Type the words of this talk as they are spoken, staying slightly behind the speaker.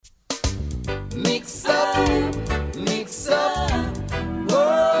Mix up,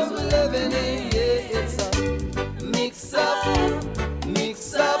 world we're living in, yeah, it's a mix up,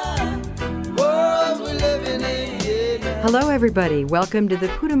 world we're living in, yeah. Hello everybody, welcome to the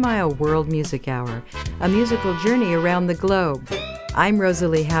Putumayo World Music Hour, a musical journey around the globe. I'm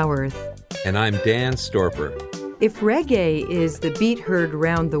Rosalie Howarth. And I'm Dan Storper. If reggae is the beat heard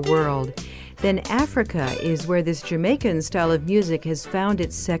round the world, then Africa is where this Jamaican style of music has found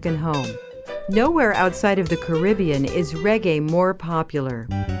its second home. Nowhere outside of the Caribbean is reggae more popular.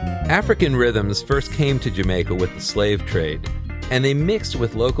 African rhythms first came to Jamaica with the slave trade, and they mixed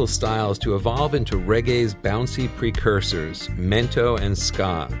with local styles to evolve into reggae's bouncy precursors, mento and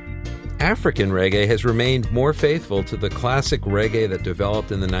ska. African reggae has remained more faithful to the classic reggae that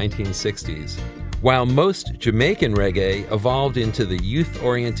developed in the 1960s, while most Jamaican reggae evolved into the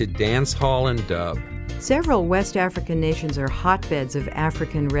youth-oriented dance hall and dub. Several West African nations are hotbeds of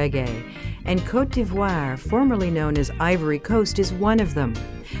African reggae, and Côte d'Ivoire, formerly known as Ivory Coast, is one of them.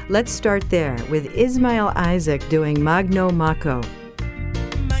 Let's start there with Ismael Isaac doing Magno Mako.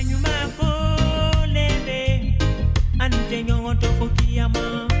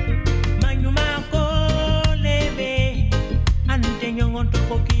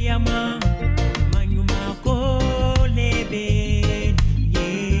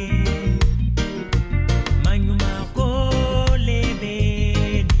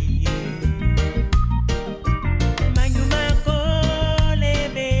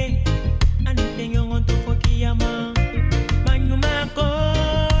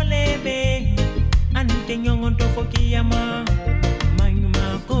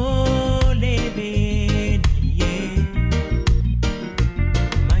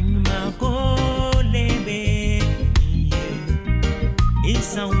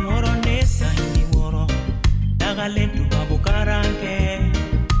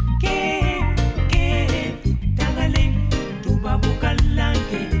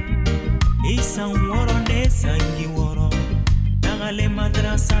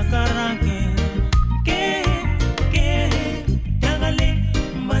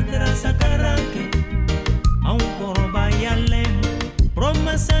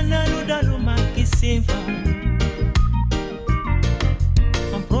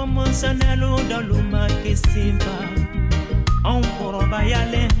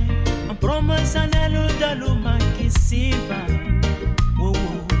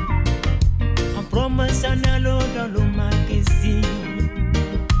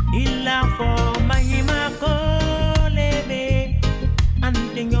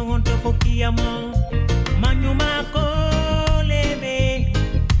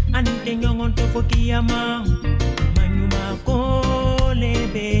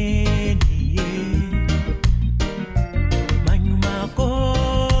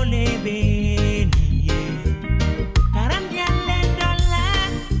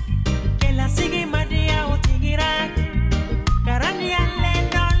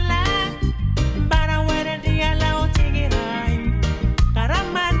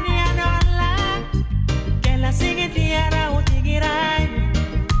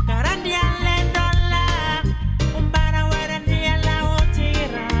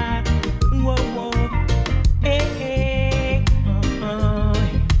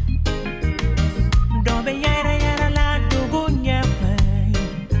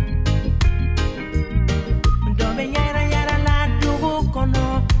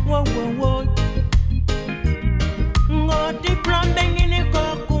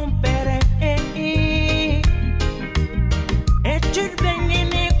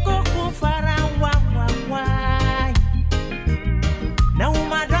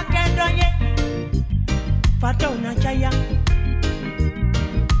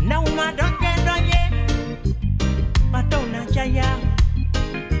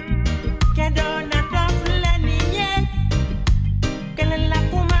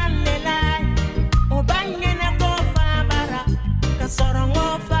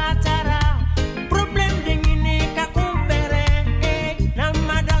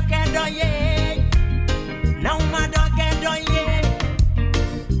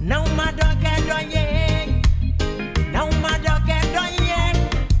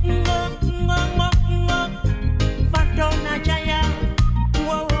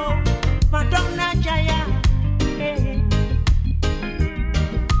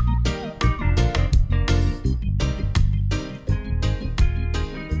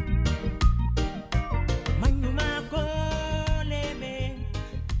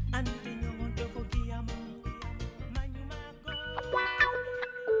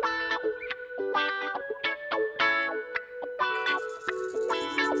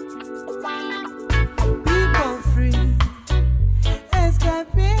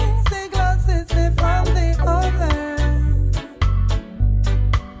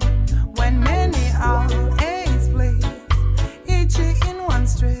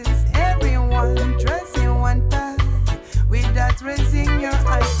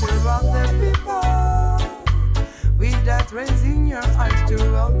 that raising your eyes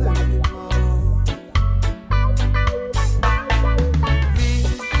to all the people.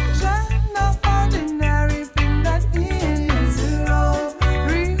 Vision of ordinary thing that is wrong.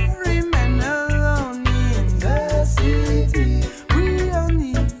 We remain alone in the city. We all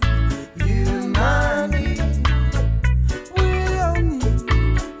need humanity. We all need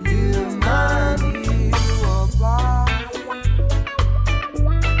humanity.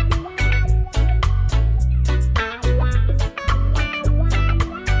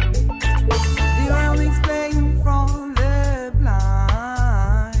 The oil is playing from the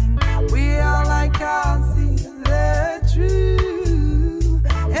blind. We are like us in the truth.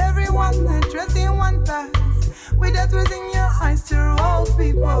 Everyone addressing one task. Without raising your eyes to all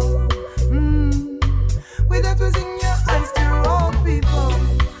people. Without raising your eyes to all people.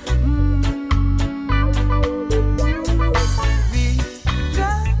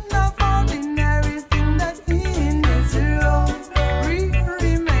 Vision of ordinary thing that in this world. We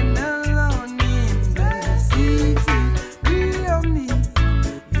remain alone in the city. We all need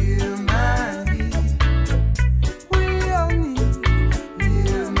humanity. We all need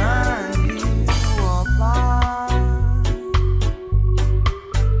humanity.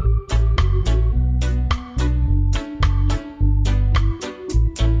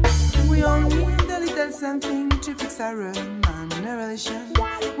 We all need a little something to fix our relation.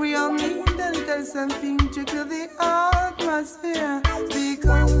 We all need a little something to kill the atmosphere.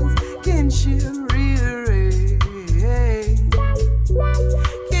 Because kinship rearrange.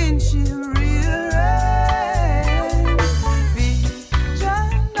 Kinship rearrange.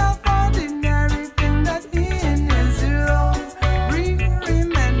 Vision of ordinary thing that in is wrong. We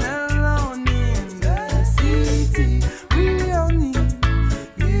remain alone in the city. We all need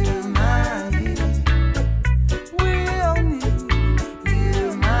humanity. We all need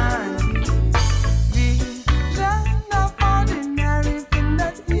humanity. Vision of ordinary thing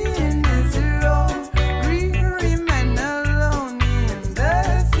that in is wrong. We remain alone in the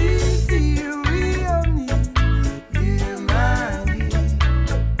city. We all need humanity.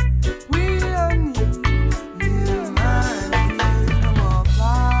 We all need humanity.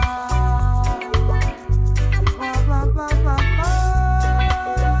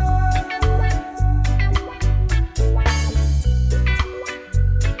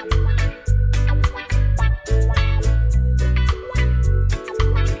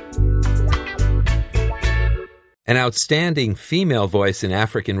 An outstanding female voice in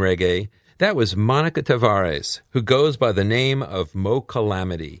African reggae, that was Monica Tavares, who goes by the name of Mo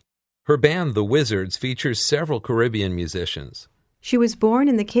Calamity. Her band, The Wizards, features several Caribbean musicians. She was born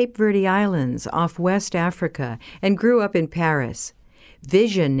in the Cape Verde Islands off West Africa and grew up in Paris.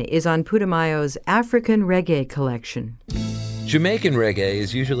 Vision is on Putumayo's African Reggae collection. Jamaican reggae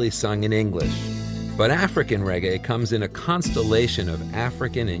is usually sung in English, but African reggae comes in a constellation of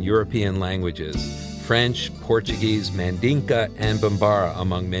African and European languages, French, Portuguese, Mandinka, and Bambara,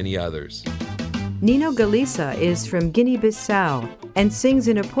 among many others. Nino Galissa is from Guinea-Bissau and sings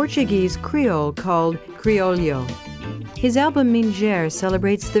in a Portuguese Creole called Criollo. His album Mindjer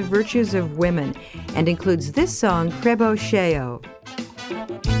celebrates the virtues of women and includes this song, Krebo Cheo.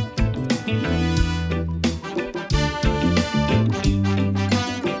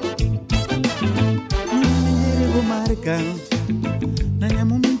 Nanya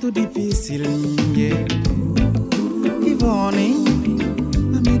momento difícil minha Ivone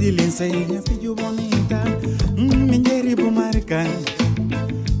a midilença ilha filho bonita minha ribo marca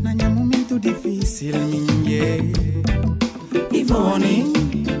Nanya momento difícil minha Ivone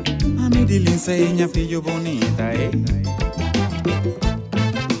a midilença ilha filho bonita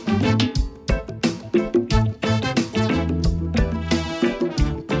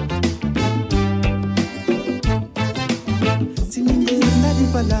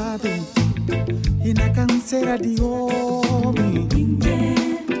Falado e na canseira de homem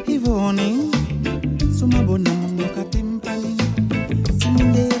Ivone suma bona nunca tempani se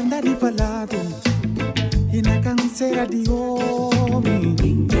ninguém anda de falado e na canseira de homem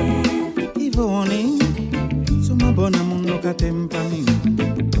Ivone suma bona nunca tempani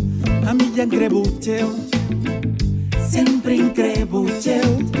a minha Krebo Cheo sempre em Krebo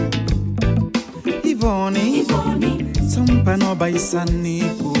Cheo Ivone Sompa no baisani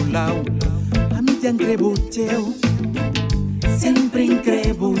pulau Amidian Krebo Cheo Sempre in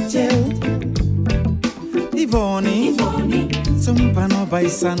Krebo Cheo Ivone Sompa no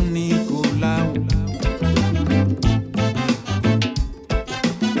baisani pulau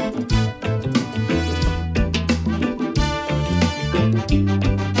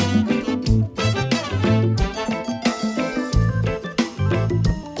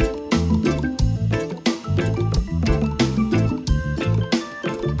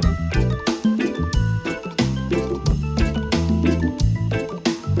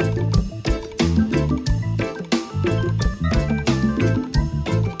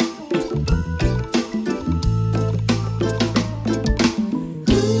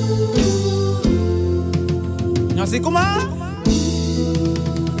Kuma.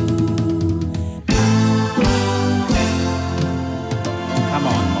 Come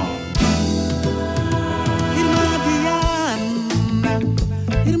on, Mom.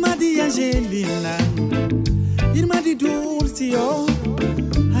 Irma di Angelina, Irma di Dulcio,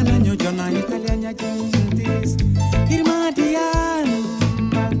 all'agno giorna italiana gentis. Irma di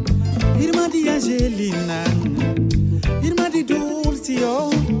Anna, Irma di Angelina, Irma di Dulcio,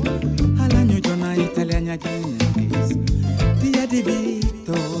 all'agno giorna italiana gentis. Tia di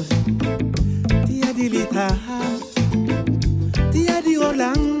Victor, tia di Lita, tia di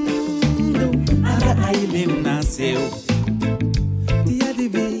Orlando, alla Aileen nasceu. Tia di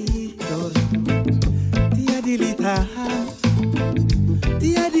Victor, tia di Lita,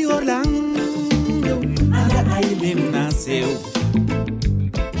 tia di Orlando, alla Aileen nasceu.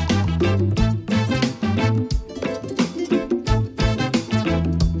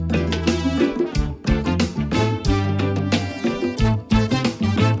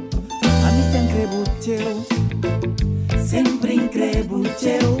 Sempre in Krebo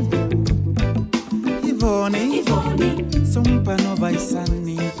Cheo. Ivoni, sompa no vai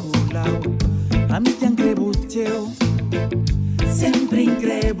sanni kulau. Amici in Krebo Cheo. Sempre in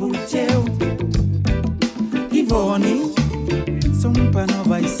Krebo Cheo. Ivoni, sompa no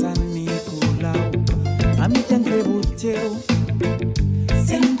vai sanni kulau. Amici in Krebo Cheo.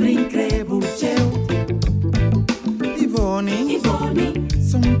 Sempre in Krebo Cheo. Ivoni,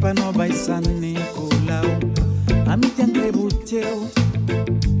 sompa no vai sanni kulau. Amici in Krebo Cheo,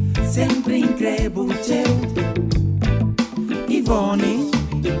 sempre in Krebo Cheo. Ivoni,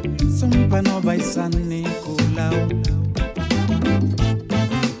 sompa no vai sanni kulau.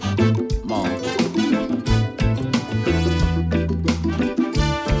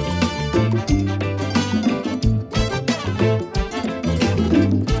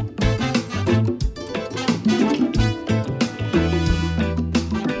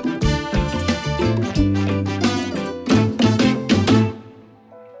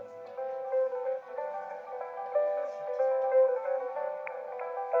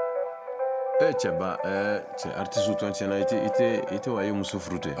 Cheba, artiste ton tiena ite waye muso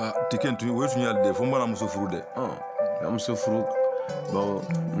fruité. Ah, Tiken tu wetu nyalde fo mbana muso fruité. Ah, muso fru. Bon,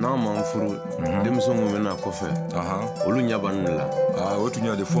 na ma fru. Dem so mo mena ko fe. Olu nyaba nla. Ah, wetu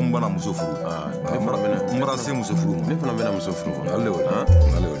nyalde fo mbana muso fru. Ah, ne fana mena. Mbara se muso fru. Ne fana mena muso fru. Allelujah.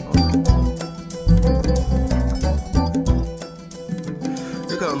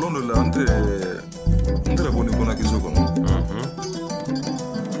 Eka londo la entre boni kona Cissoko.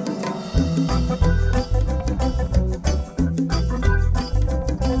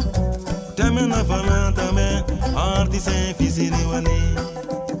 Temena falanta me, artisan fisiri wani.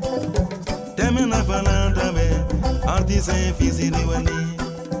 Temena falanta me, artisan fisiri wani.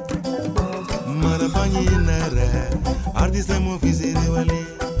 Marafani nara, artisan mo fisiri wani.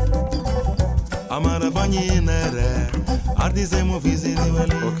 Amarafani nara, artisan mo fisiri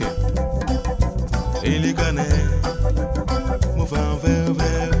wani. Okay. Elikane, mo fan fe.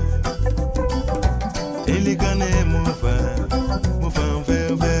 Elikane mo fan fe.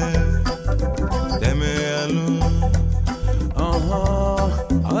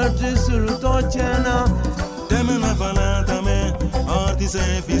 Artiste le tochena. Temena falanta me,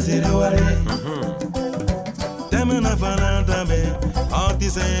 artisan fisiri wale. Temena falanta me,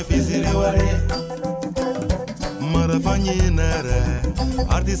 artisan fisiri wale. Marafani nara,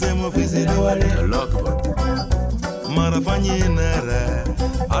 artisan mo fisiri wale. Marafani nara,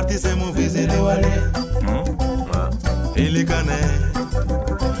 artisan mo fisiri wale. Elikane,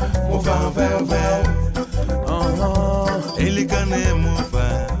 mo fan fe. Elikane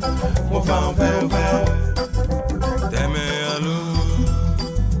mo fan fe. T'aimes allô.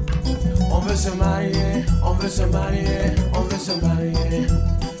 On veut se marier, on veut se marier, on veut se marier.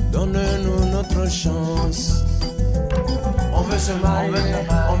 Donne-nous notre chance. On veut se marier,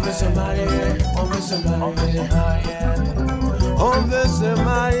 on veut se marier, on veut se marier. On veut se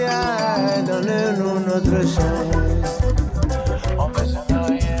marier, donne-nous notre chance. On veut se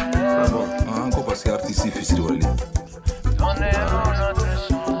marier. Ah bon, encore parce que artiste fisiri wale. Donnez-nous notre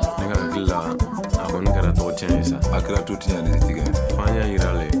chance. Nigga, akon kara to chenisa. Akira to tinya de tiga. Fanya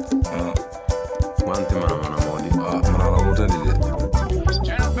irale. Wante mana modi. Mana mota de.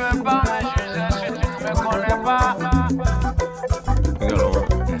 Tu ne peux pas m'accuser si tu ne me connais pas. Regarde,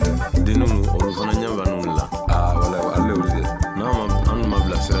 dis-nous, on va nous nyamba nulla. Ah, voilà, Allelujah. Non, on m'a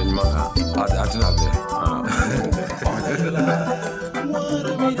blessé à Maka. Atina be.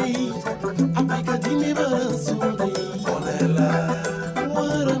 Africa di mi baransude.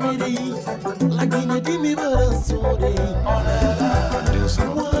 What a midi, la Guinea di mi baransude.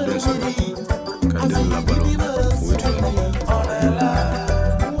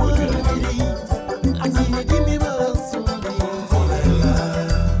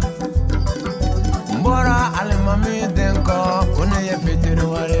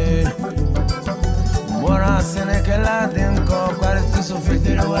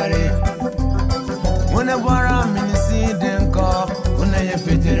 wari. Mune bora minisi denko, mune ye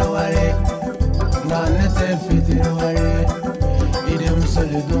fitiri wari. Na nete fitiri wari. Idem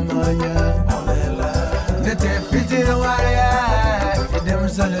solidumanya. Nete fitiri wari. Idem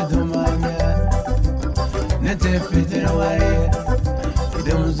solidumanya. Nete fitiri wari.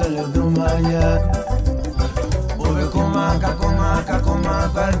 Idem solidumanya. Ove komaka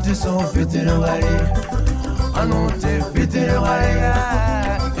kalti so fitiri wari. Anote fitiri wari.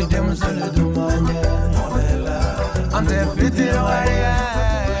 Idem solidumanya. Ante fitiri wari.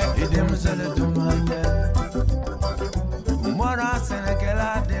 Idem solidumanya. Mora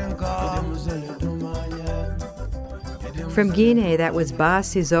senekela denko. Idem solidumanya. From Guinea, that was Ba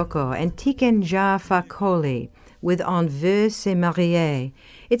Cissoko and Tiken Jah Fakoly with On Veut Se Marier.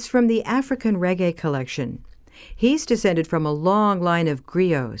 It's from the African Reggae collection. He's descended from a long line of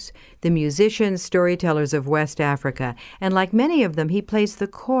griots, the musicians, storytellers of West Africa, and like many of them, he plays the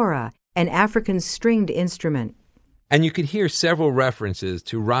kora, an African stringed instrument. And you could hear several references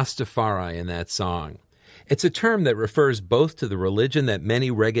to Rastafari in that song. It's a term that refers both to the religion that many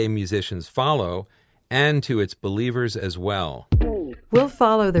reggae musicians follow and to its believers as well. We'll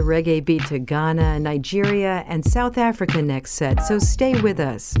follow the reggae beat to Ghana, Nigeria, and South Africa next set, so stay with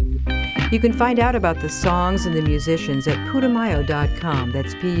us. You can find out about the songs and the musicians at Putumayo.com.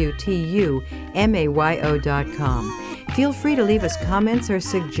 That's Putumayo.com. Feel free to leave us comments or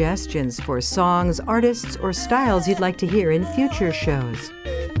suggestions for songs, artists, or styles you'd like to hear in future shows.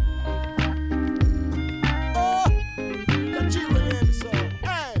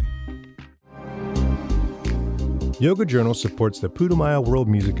 Yoga Journal supports the Putumayo World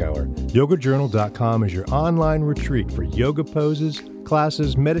Music Hour. YogaJournal.com is your online retreat for yoga poses,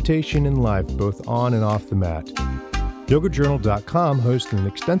 classes, meditation, and life, both on and off the mat. YogaJournal.com hosts an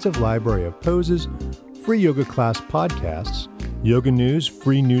extensive library of poses, free yoga class podcasts, yoga news,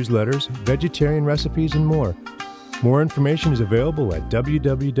 free newsletters, vegetarian recipes, and more. More information is available at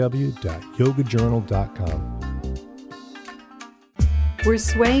www.yogajournal.com. We're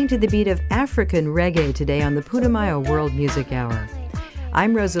swaying to the beat of African reggae today on the Putumayo World Music Hour.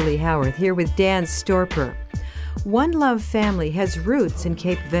 I'm Rosalie Howarth here with Dan Storper. One Love family has roots in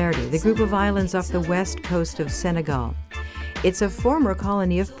Cape Verde, the group of islands off the west coast of Senegal. It's a former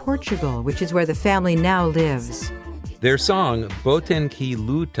colony of Portugal, which is where the family now lives. Their song, Ten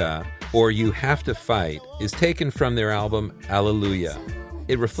Qu'Luta, or You Have to Fight, is taken from their album Allelujah.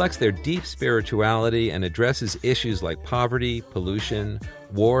 It reflects their deep spirituality and addresses issues like poverty, pollution,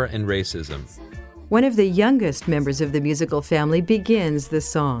 war, and racism. One of the youngest members of the musical family begins the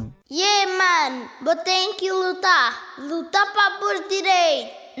song. Yeah, man, Ten Qu'Luta, luta pa por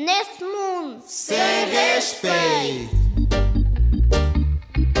direito, nesse mundo, sem respeito.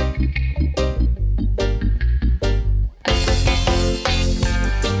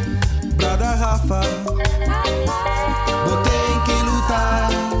 Brother Rafa, Ten Qu'Luta,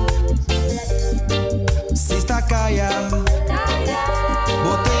 Sista Kaya,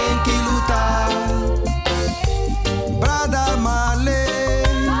 Ten Qu'Luta, Brother Male,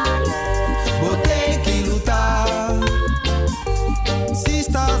 Ten Qu'Luta,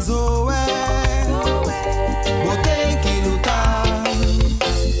 Sista Zoe, Ten Qu'Luta,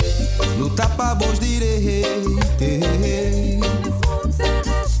 luta pa bons direitos.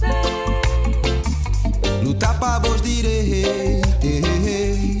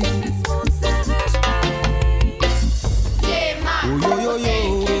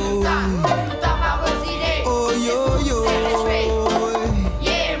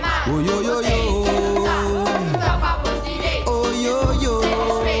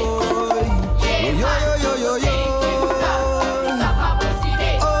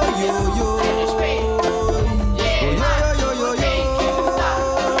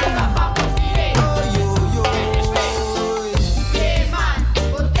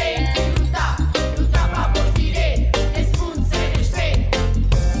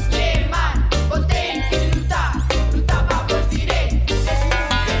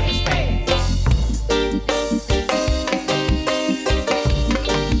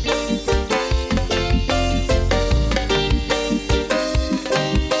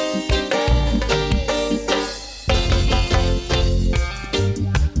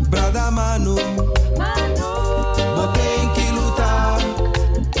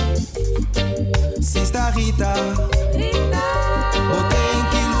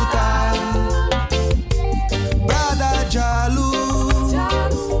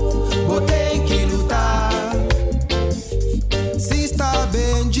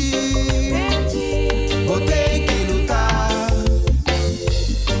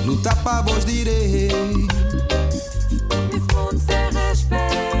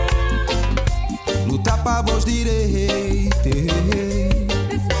 pas beau direito.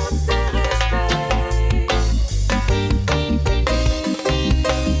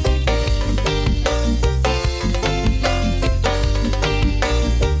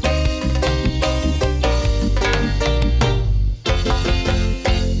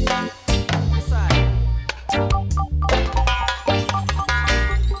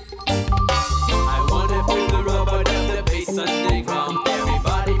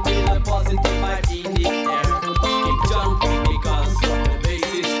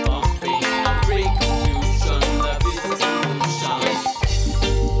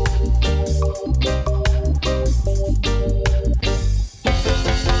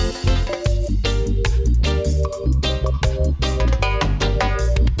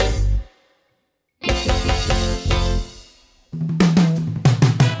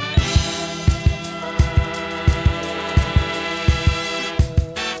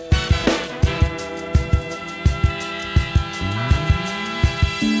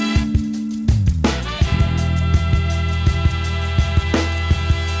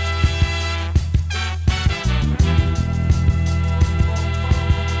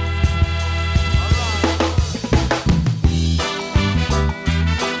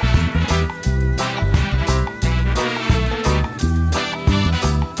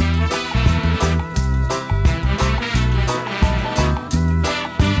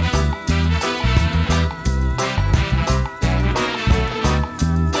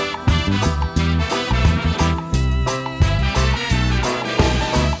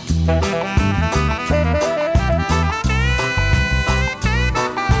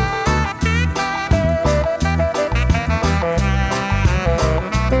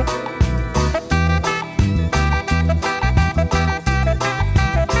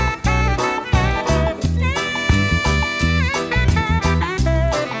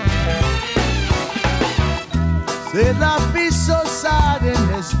 Said I feel so sad in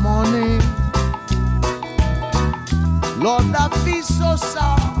this morning. Lord, I feel so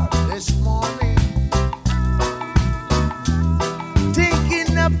sad this morning.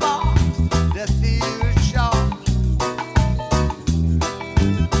 Thinking about the future.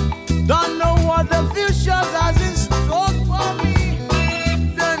 Don't know what the future has in store for me.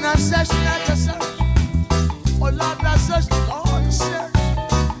 Then I search, not a search. Oh Lord, I search, Lord, search.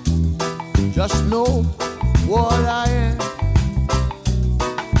 Just know what I am.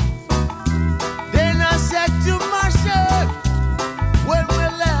 Then I said to myself, when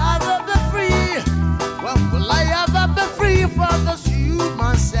will I ever be free? When will I ever be free from this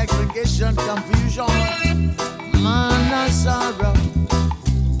human segregation, confusion, man and sorrow?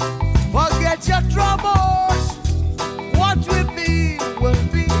 Forget your troubles. What will be,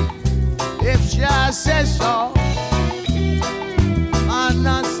 if Jah says so. Man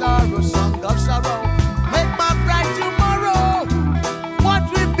and sorrow, song of sorrow. Make my bright tomorrow. What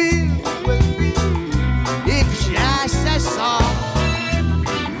will be, if Jah says so.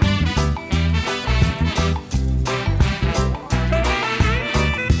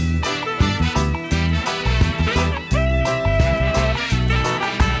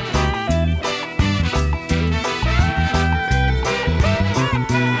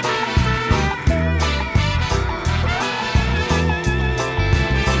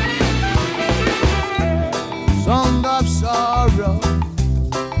 Song of sorrow,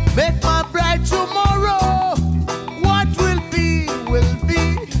 make my bright tomorrow. What will be,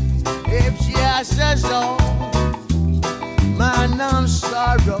 if Jah says so. Man and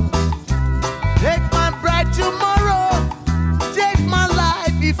sorrow, take my bright tomorrow. Take my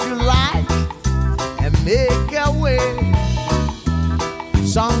life if you like, and make a way.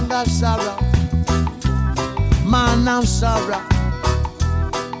 Song of sorrow, man and sorrow.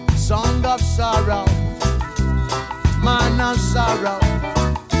 Song of sorrow, man of sorrow,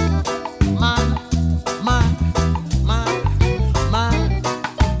 man.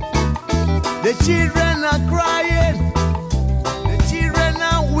 The children are crying, the children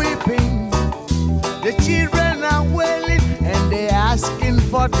are weeping, the children are wailing, and they're asking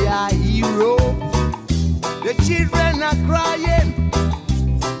for their hero. The children are crying,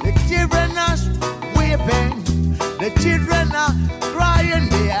 the children are weeping, the children are crying,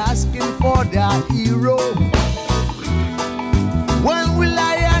 they're asking for their hero. When will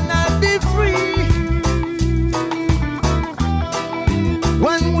I and I be free?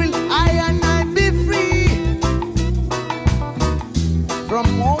 When will I and I be free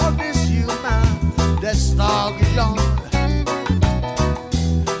from all this human destruction?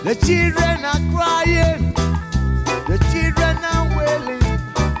 The children are crying, the children are wailing,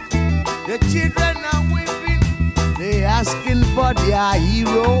 the children are weeping, they're asking for their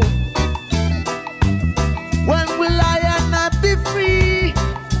hero.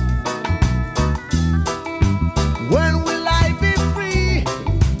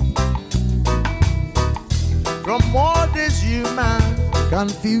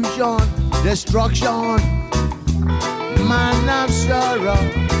 confusion, destruction, man of sorrow.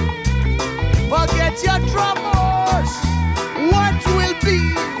 Forget your troubles. What will be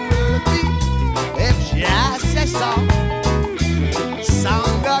if Jah says so.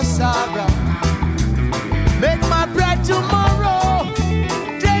 Song of sorrow. Make my bread tomorrow.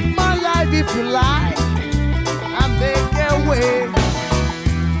 Take my life if you like. And make a way.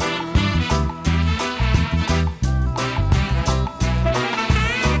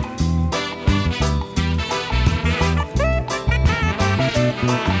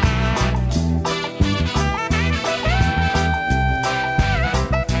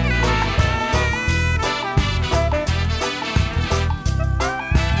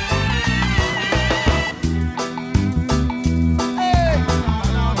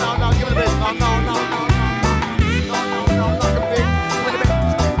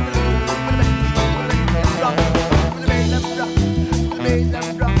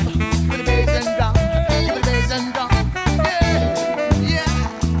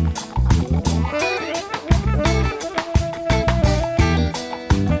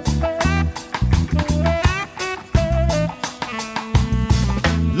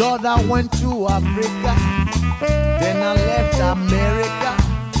 Lord, I went to Africa, then I left America,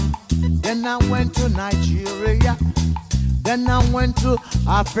 then I went to Nigeria, then I went to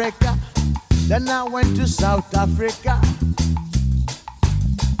Africa, then I went to South Africa.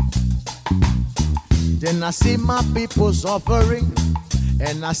 Then I see my people suffering,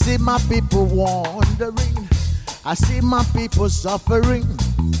 and I see my people wandering. I see my people suffering,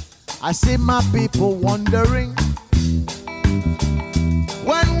 I see my people wandering.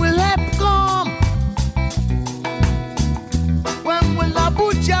 When will help come? When will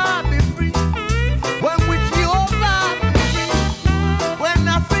Abuja be free? When will Ethiopia be free? When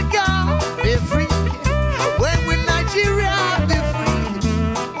Africa be free? When will Nigeria be free?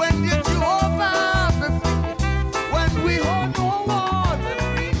 When Ethiopia be free? When we hold the world be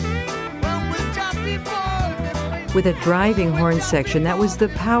free? When will Jah people be free? With a driving horn section, that was the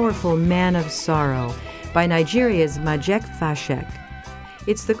powerful Man of Sorrow by Nigeria's Majek Fashek.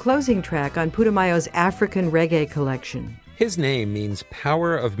 It's the closing track on Putumayo's African reggae collection. His name means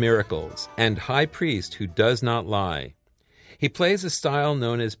power of miracles and high priest who does not lie. He plays a style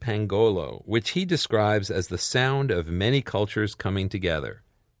known as pangolo, which he describes as the sound of many cultures coming together.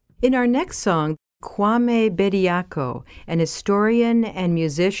 In our next song, Kwame Bediako, an historian and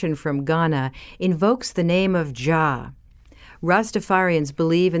musician from Ghana, invokes the name of Jah. Rastafarians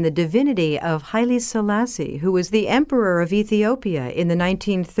believe in the divinity of Haile Selassie, who was the emperor of Ethiopia in the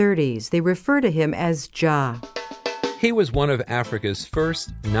 1930s. They refer to him as Jah. He was one of Africa's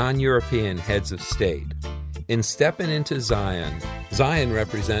first non-European heads of state. In Steppin Into Zion, Zion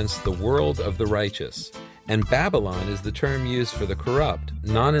represents the world of the righteous, and Babylon is the term used for the corrupt,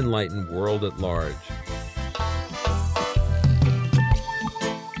 non-enlightened world at large.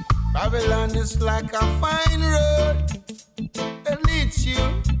 Babylon is like a fine road. It leads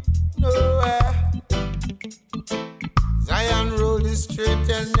you nowhere. Zion road is straight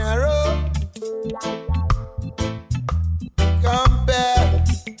and narrow. Compare.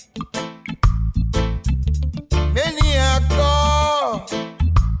 Many are called,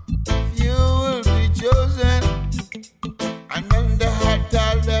 few will be chosen. And then the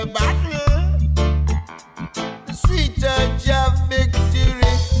hotter the battle, the sweeter Jah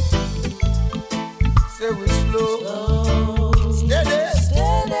victory. Say we slow. Steady,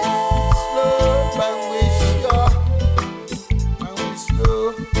 steady, slow, but we sure, and we slow,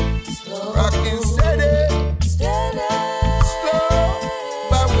 rocking steady, steady, slow,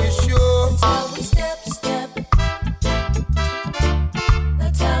 but we sure. That's how we step, step.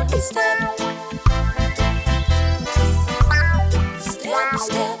 That's how we step. Step,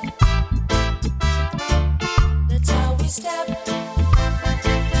 step. That's how we step.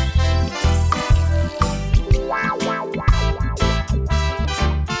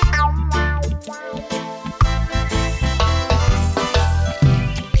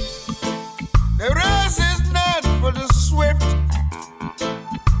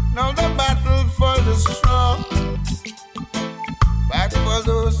 Strong, back for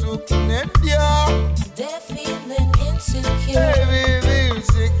those who can endure. They're feeling insecure. Baby,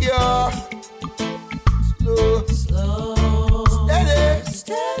 insecure. Slow, slow, steady,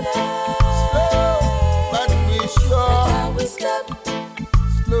 steady, slow, but we sure. That's how we step.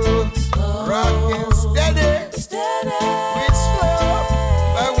 Slow, slow, rocking steady, steady. We slow,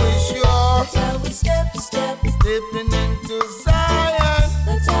 but we sure. That's how we step, step. Stepping into Zion.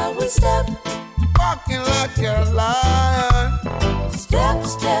 That's how we step. Walking like a lion. Step,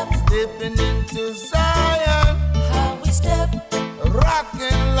 step. Stepping into Zion. How we step. Rock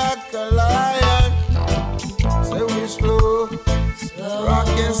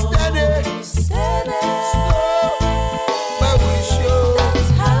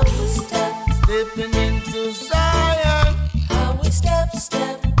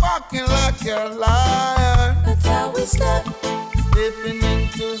like a lion. That's how we step. Stepping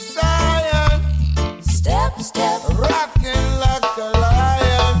into Zion. Step, step. Rocking like a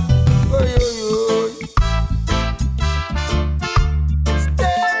lion. Oy, oy, oy.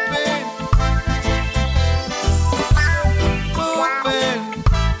 Stepping. Moving. Going.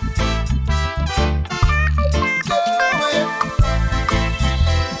 Stepping.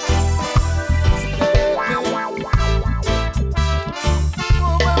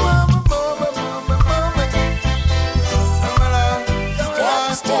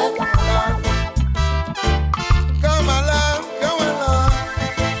 Step, step. Come along,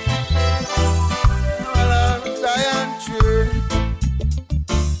 Zion tree.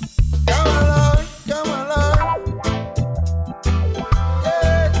 Come along.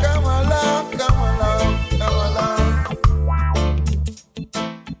 Yeah, come along.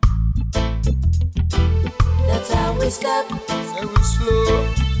 That's how we step. Say we slow,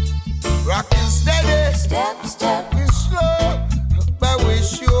 rockin' steady. Step, step. We slow, but we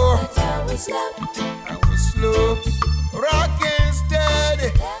sure. That's how we step. And we slow, rockin' steady.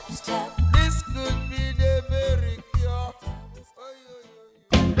 Step, step. This could be the very cure.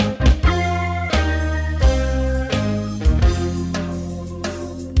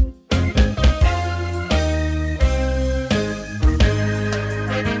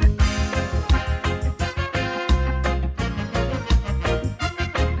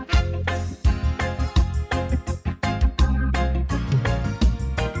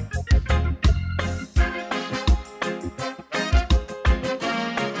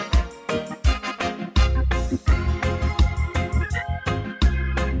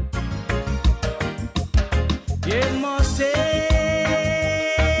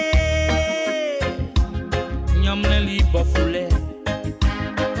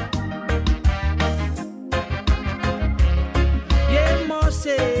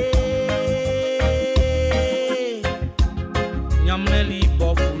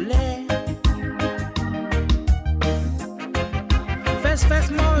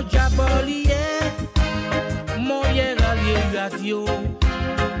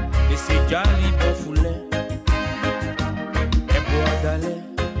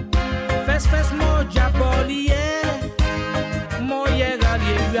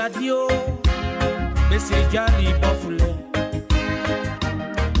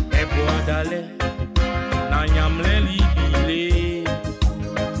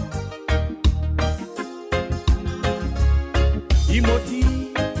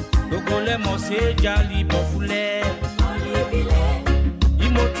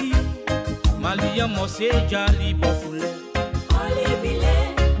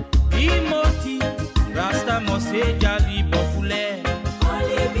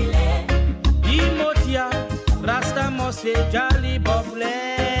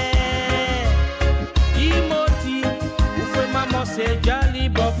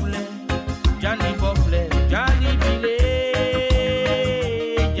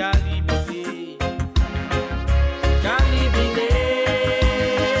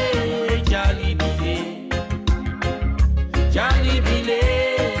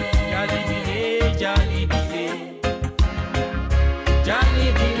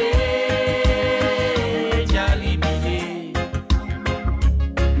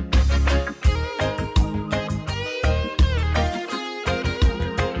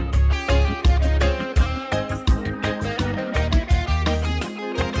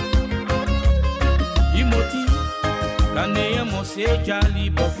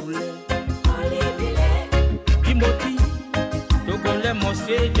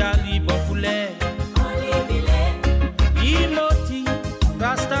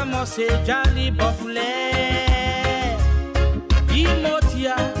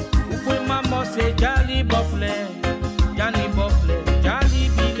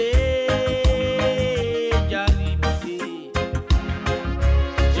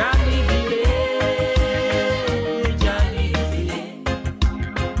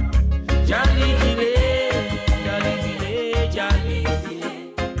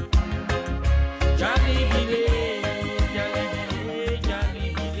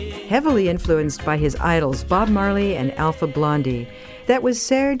 Heavily influenced by his idols Bob Marley and Alpha Blondy. That was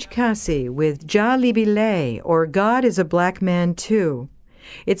Serges Kassy with Jah Libile, or God is a Black Man Too.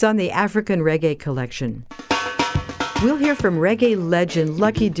 It's on the African Reggae collection. We'll hear from reggae legend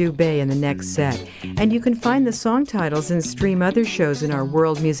Lucky Dubé in the next set, and you can find the song titles and stream other shows in our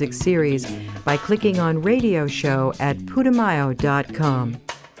World Music series by clicking on Radio Show at Putumayo.com.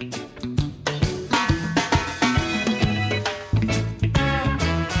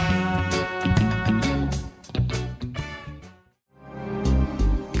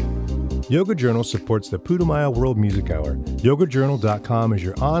 Yoga Journal supports the Putumayo World Music Hour. YogaJournal.com is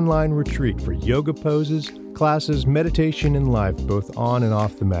your online retreat for yoga poses, classes, meditation, and life, both on and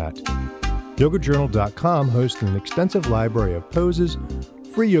off the mat. YogaJournal.com hosts an extensive library of poses,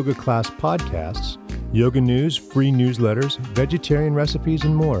 free yoga class podcasts, yoga news, free newsletters, vegetarian recipes,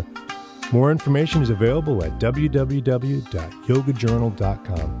 and more. More information is available at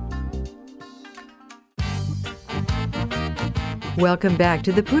www.yogajournal.com. Welcome back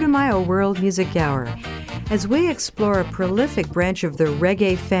to the Putumayo World Music Hour as we explore a prolific branch of the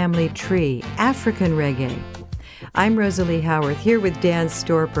reggae family tree, African reggae. I'm Rosalie Howarth here with Dan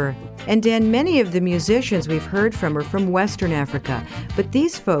Storper. And Dan, many of the musicians we've heard from are from Western Africa, but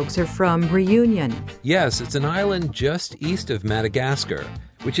these folks are from Reunion. Yes, it's an island just east of Madagascar,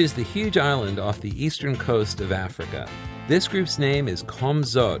 which is the huge island off the eastern coast of Africa. This group's name is Kom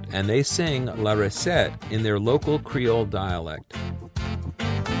Zot, and they sing La Recette in their local Creole dialect.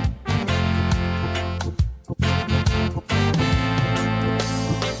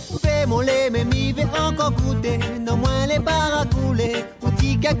 Fais-moi-les, mais m'y vais encore goûter. Non moins les baracoulés, ou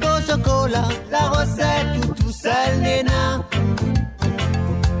Tiken au chocolat. La recette tout seul, néna.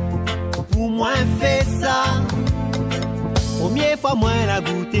 Pour moi, fais ça. Première fois, moins la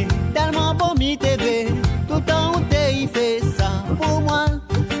goûter. Tellement bon, mi TV. Tout le temps où t'es, il fait ça. Pour moi,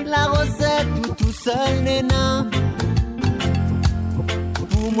 la recette tout seul, néna.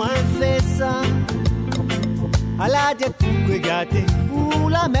 Pour moi, fais ça. À la diète tout gâté, ou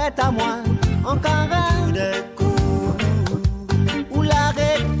la mettre à moi, encore un de coup, ou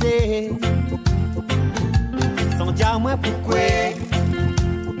l'arrêter, sans dire moi pourquoi.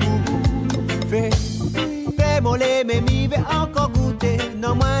 Fais-moi les mais m'y vais encore goûter,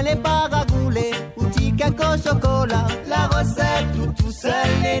 non moins les paragoulés, ou Tiken au chocolat, la recette tout seul,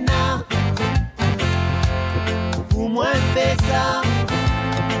 néna. Pour moi, fais ça.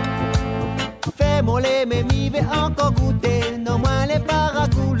 Fais-moi les mais m'y vais encore goûter. Non moins les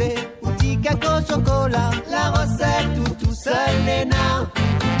paracoulés, ou Tiken au chocolat. La recette tout seul, néna.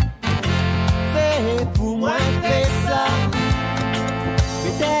 Fais pour moi, fais ça.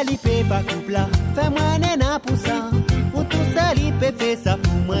 Fais l'ipé pas couple là. Fais-moi néna pour ça. Pour tout seul l'ipé fait ça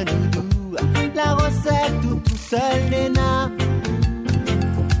pour moi doudou. La recette tout seul, néna.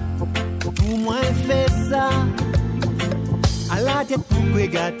 Pour moi, fais ça. À la tête pour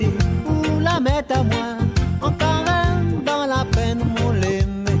gâter, ou la mettre à moi. Encore un dans la peine, mon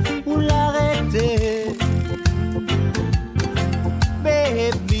l'aimer, ou l'arrêter.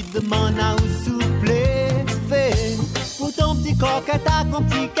 Baby, demande à où souple, fais. Pour ton petit coquette, à ton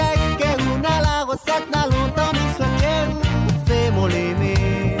petit cake, ou n'a la recette, n'a longtemps, mais soit qu'elle, fais mon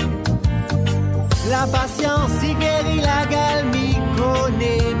l'aimer. La patience, si guérit la gale, m'y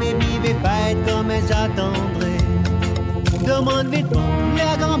connaît, mais m'y vais pas être, mais j'attendrai. Demande vite,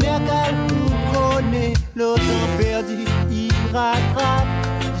 la grand-mère qu'elle tout connaît. Le temps perdu, il rattrape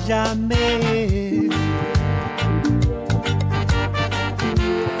jamais.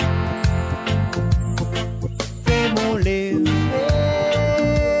 Fais mon lait.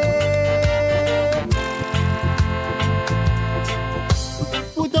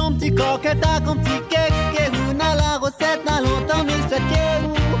 Pour ton petit coquette, à ton petit cake, ou n'a la recette, n'a longtemps, mais c'est qu'elle.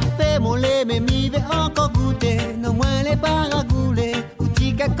 Fais mon lait, mais m'y vais encore goûter. Non moins les paragoulés, ou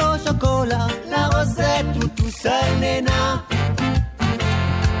Tiken au chocolat. La recette tout seul, néna.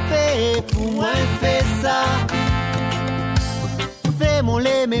 Fais pour moi, fais ça. Fais mon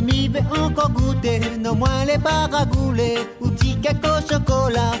lait, mais m'y vais encore goûter. Non moins les paragoulés, ou Tiken au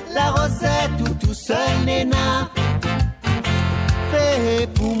chocolat. La recette tout seul, néna. Fais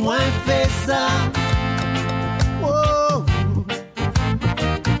pour moi, fais ça. Oh.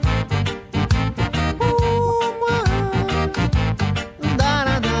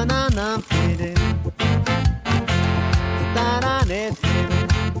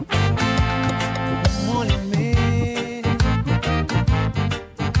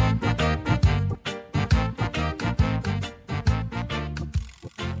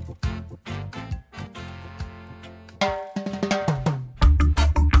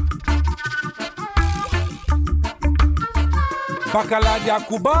 Bakala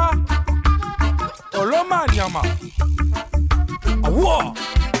Yakuba Oloma Nyama Awa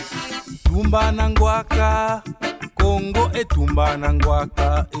Tumba Nangwaka Congo etumba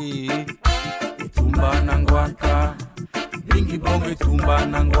Nangwaka Etumba Nangwaka Bingi Bong etumba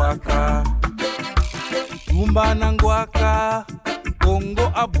Nangwaka Tumba Nangwaka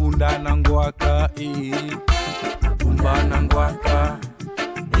Congo abunda Nangwaka Tumba Nangwaka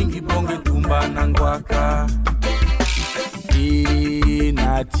Bingi Bong etumba Nangwaka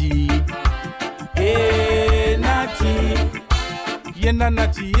Natty, Natty, Yenda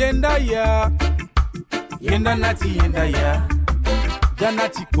nati yenda ya. Yenda nati yenda ya.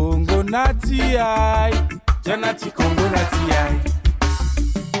 Janati Congo Natty ai. Janati Congo Natty ai.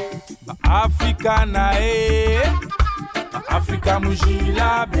 Ba Afrika na Ba Afrika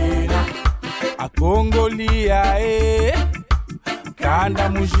mujila bela. A Congo lia Kanda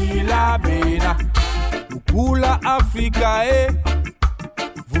mujila bela. Ukula Afrika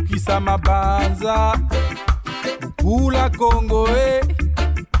Vukisa mabanza. Ukula Congo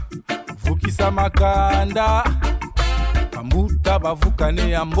Vukisa makanda. Kamuta bavukane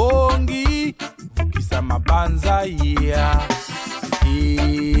ya mbongi. Vukisa mabanza yeah.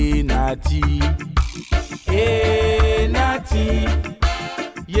 Nati. Nati.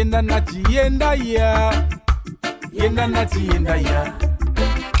 Yenda nati yenda ya. Yenda nati yenda ya.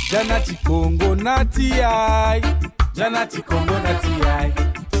 Janati Congo Natty ai. Janati Congo Natty ai.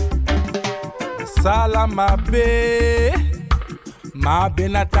 Sala mabe. Mabe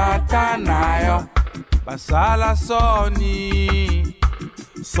na tata nayo. Basala Sony.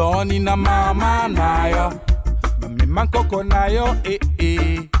 Sony na mama nayo. Mema koko nayo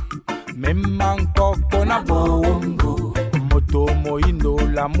Mema koko na bongo. Moto moindo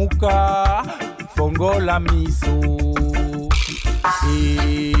la muka. Fongo la miso.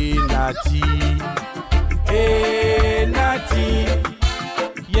 Nati. Nati.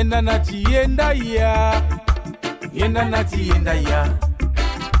 Yenda nati yenda ya. Yenda nati yenda ya.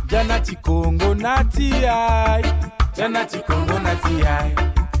 Janati Congo Natty ai. Janati Congo Natty ai.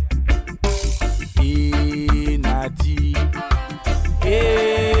 Nati.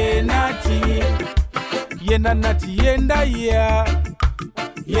 Nati. Yenda nati yenda ya.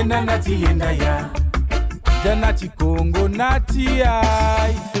 Yenda nati yenda ya. Janati Congo Natty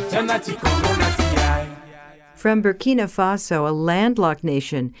ai. Janati Congo Natty ai. From Burkina Faso, a landlocked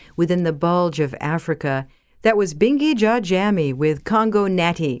nation within the bulge of Africa, that was Bingui Jaa Jammy with Congo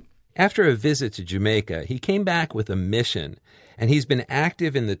Natty. After a visit to Jamaica, he came back with a mission, and he's been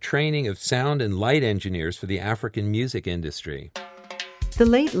active in the training of sound and light engineers for the African music industry. The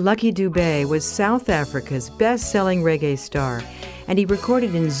late Lucky Dubé was South Africa's best-selling reggae star, and he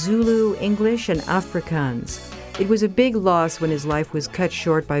recorded in Zulu, English, and Afrikaans. It was a big loss when his life was cut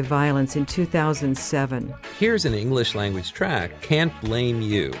short by violence in 2007. Here's an English-language track, Can't Blame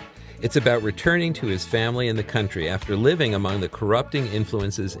You. It's about returning to his family in the country after living among the corrupting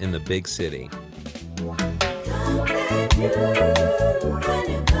influences in the big city.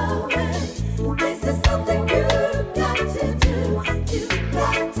 This is something you got to do. You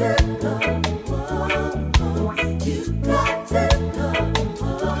got to go. You got to go.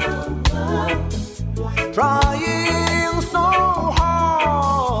 Trying so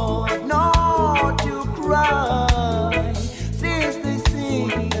hard not to cry. Since they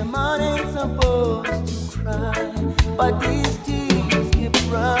say a man ain't supposed to cry, but these tears keep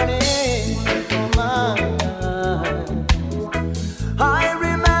running from my eyes. I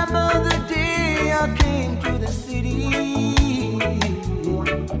remember the day I came to the city.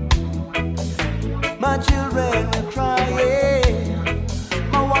 My children were crying.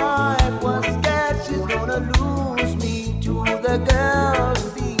 My wife was scared she's gonna lose me to the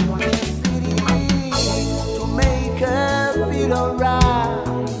girls in the city. To make her feel alright,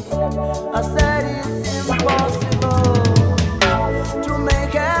 I said it's impossible. To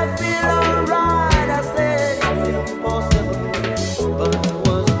make her feel alright, I said it's impossible. But I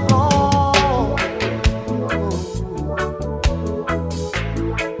was wrong.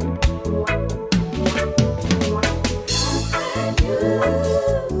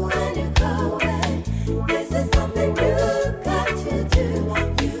 When you go away, this is something you got to do.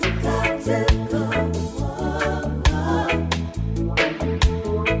 You got to go.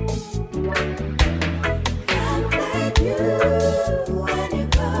 Can't blame you when you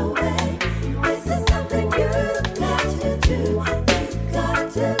go away. This is something you got to do. You got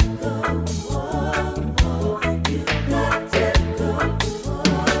to go. You got to go.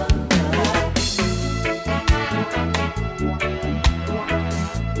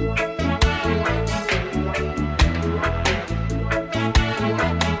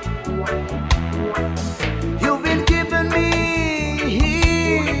 You've been keeping me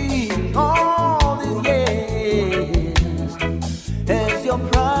here all these years as your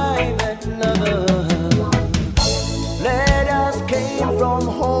private lover. Letters came from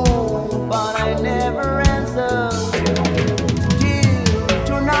home, but I never answered. Till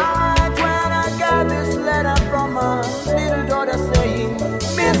tonight when I got this letter from my little daughter saying,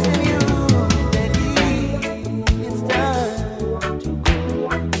 missing you, baby, it's time to go.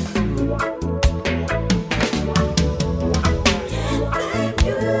 Can't blame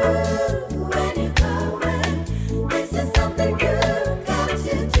you when you go away. This is something you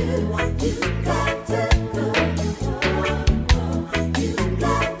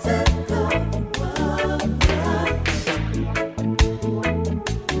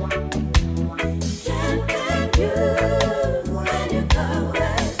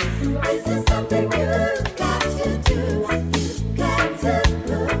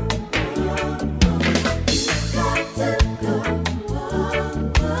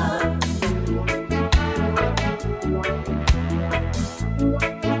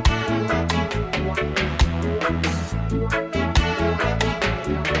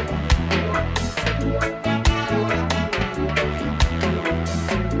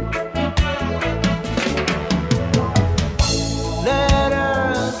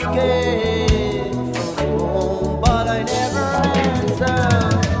came from home, but I never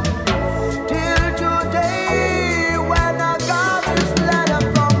answered. Till today, when I got this letter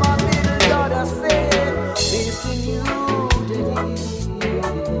from my little daughter saying, missing you,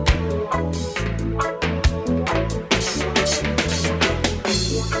 Daddy.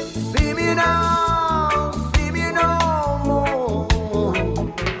 See me now, see me no more.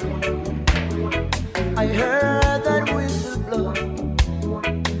 I heard that whistle blow.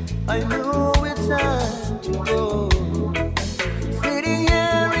 I knew it's time to go. Sitting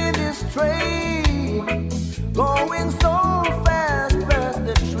here in this train, going so fast past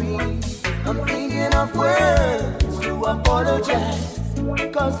the tree. I'm thinking of words to apologize,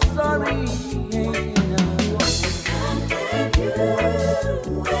 'cause sorry ain't enough.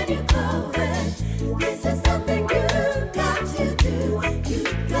 When you're going, this is something you got to do. You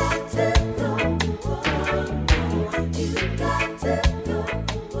got to go. You got to go.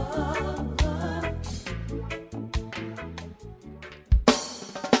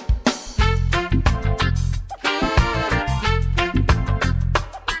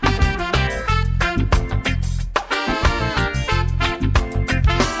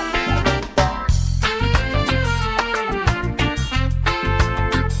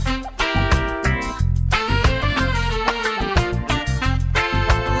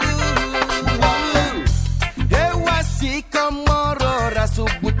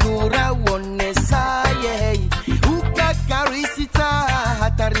 Subutura wonesaye ukakarisita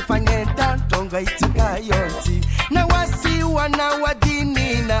hatarifanyeta tonga itikayonti na wasi wana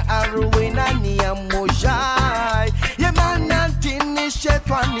wadini na aruwena ni ya mojai yemana tini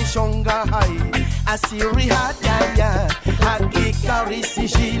shetwani shongai asiri hataya hakikarisi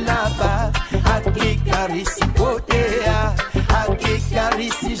jilaba hakikarisi potea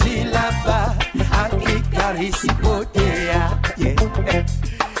hakikarisi jilaba hakikarisi potea yeah.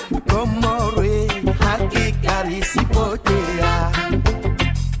 Komore hakikarisi potea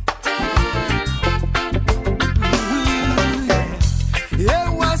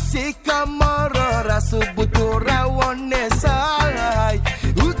Ewasika morora subutura wonesai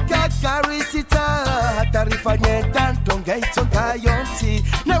ukakarisita hatarifanye tantonga itoka yonti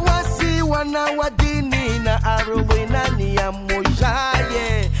na wasi wana wadini na aruwena ni ya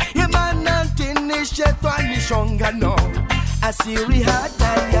mojaye yemana tini shetwani shongano asiri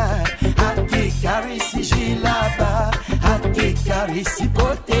hataya hakikarisi jilaba hakikarisi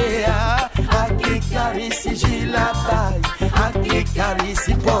potea hakikarisi jilaba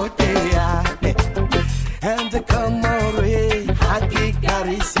hakikarisi potea and the kamore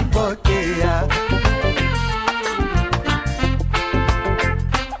hakikarisi potea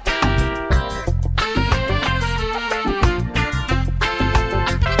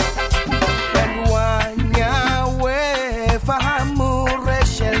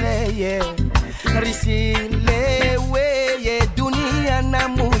Risilewe ye dunia na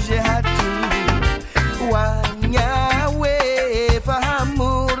muje hatu wanyawe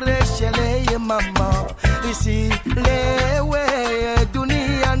fahamu reshele ye mama Risilewe ye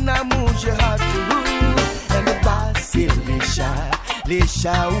dunia na muje hatu and basi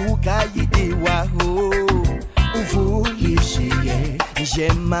lisha ukayidi waho uvulishie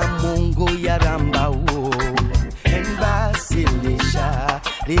jema Mungu ya rambao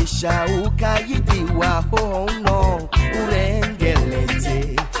Lisha ukayidi waho no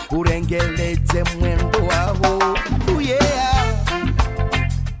urengelete mwendo waho yeah.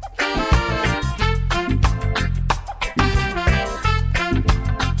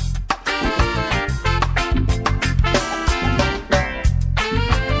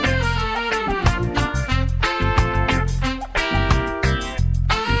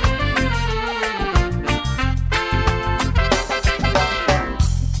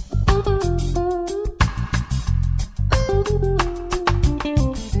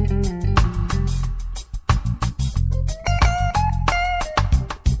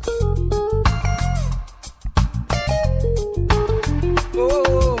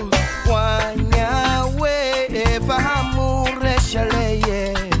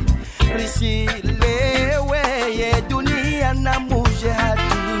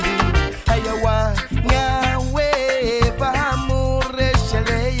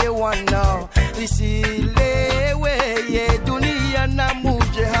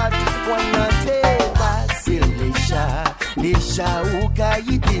 Lisha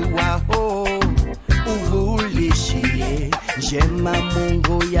ukayidi waho uvulishie jema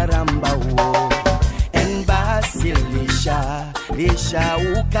Mungu ya rambao enbasi lisha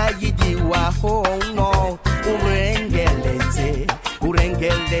ukayidi waho no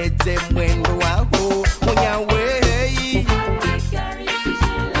urengelete mwendo waho unyawe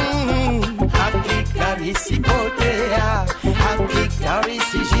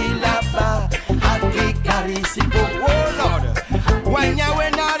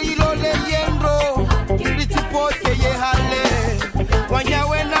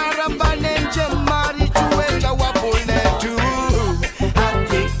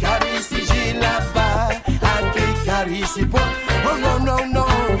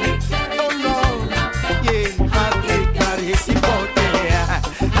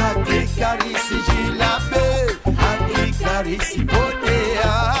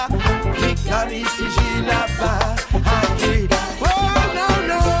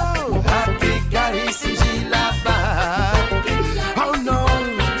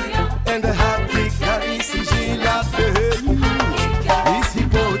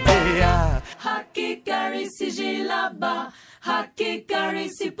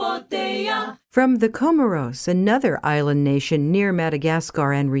From the Comoros, another island nation near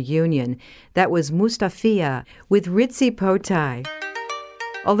Madagascar and Reunion, that was Mustafia with Ritsi Potai.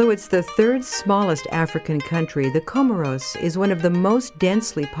 Although it's the third smallest African country, the Comoros is one of the most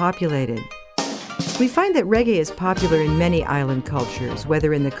densely populated. We find that reggae is popular in many island cultures,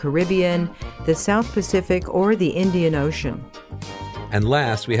 whether in the Caribbean, the South Pacific, or the Indian Ocean. And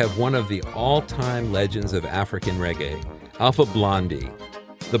last, we have one of the all-time legends of African reggae, Alpha Blondy.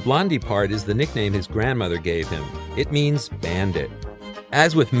 The Blondie part is the nickname his grandmother gave him. It means bandit.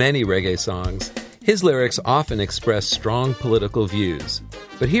 As with many reggae songs, his lyrics often express strong political views.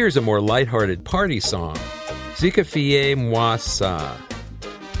 But here's a more lighthearted party song, Zoukefiez Moi Ca.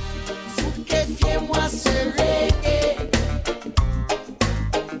 Zoukefiez moi ce reggae.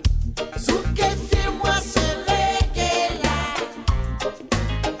 Zoukefiez moi ce reggae là.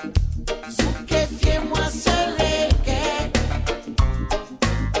 Zoukefiez moi ce reggae.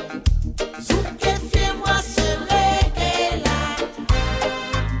 Zoukefiez moi ce reggae là.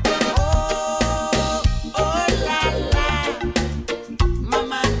 Oh, oh la la.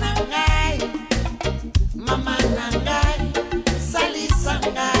 Mama nangai. Mama nangai. Sali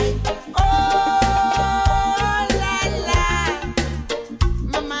sangai.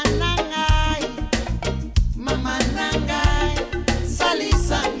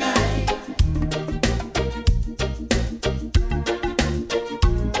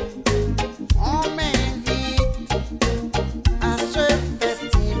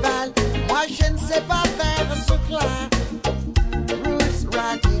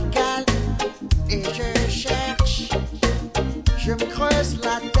 Je me creuse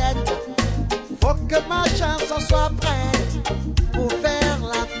la tête, faut que ma chanson soit prête pour faire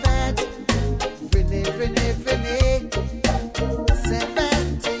la fête. Venez, venez, venez, c'est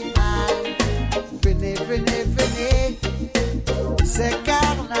festival. Venez, venez, venez, c'est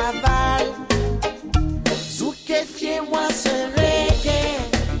carnaval. Zoukefiez moi ce reggae.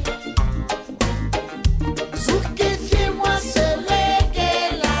 Zoukefiez moi ce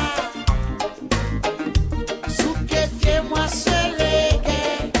reggae là. Zoukefiez moi ce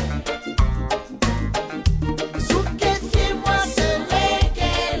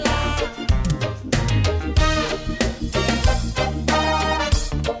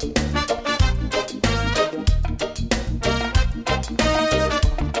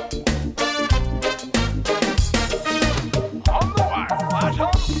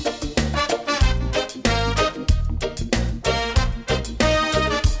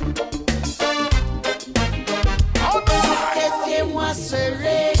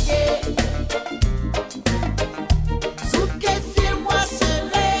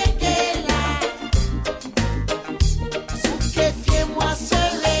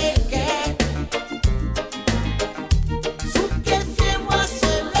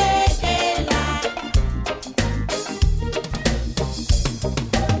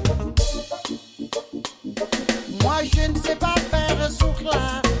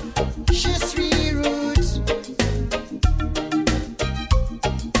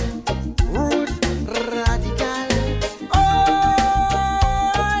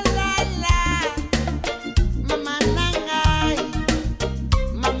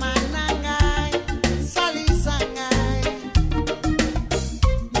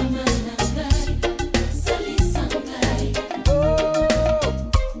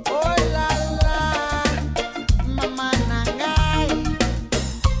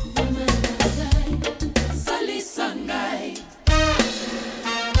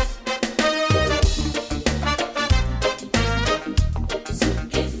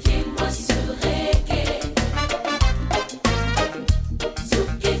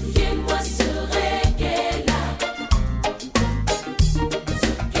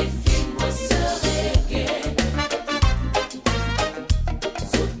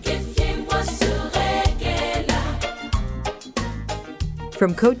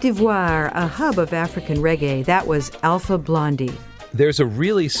From Côte d'Ivoire, a hub of African reggae, that was Alpha Blondy. There's a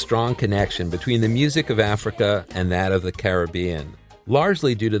really strong connection between the music of Africa and that of the Caribbean,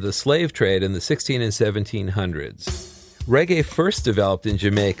 largely due to the slave trade in the 16 and 1700s. Reggae first developed in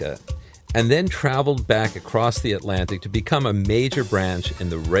Jamaica and then traveled back across the Atlantic to become a major branch in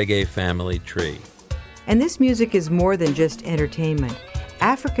the reggae family tree. And this music is more than just entertainment.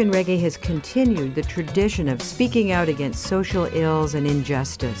 African reggae has continued the tradition of speaking out against social ills and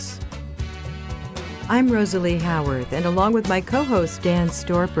injustice. I'm Rosalie Howarth, and along with my co-host Dan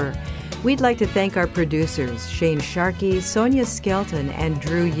Storper, we'd like to thank our producers, Shane Sharkey, Sonia Skelton, and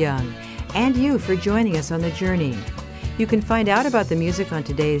Drew Young, and you for joining us on the journey. You can find out about the music on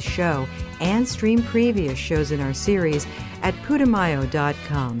today's show and stream previous shows in our series at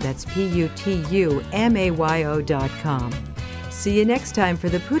Putumayo.com. That's Putumayo.com. See you next time for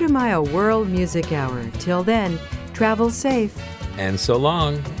the Putumayo World Music Hour. Till then, travel safe. And so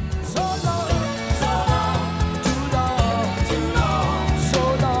long.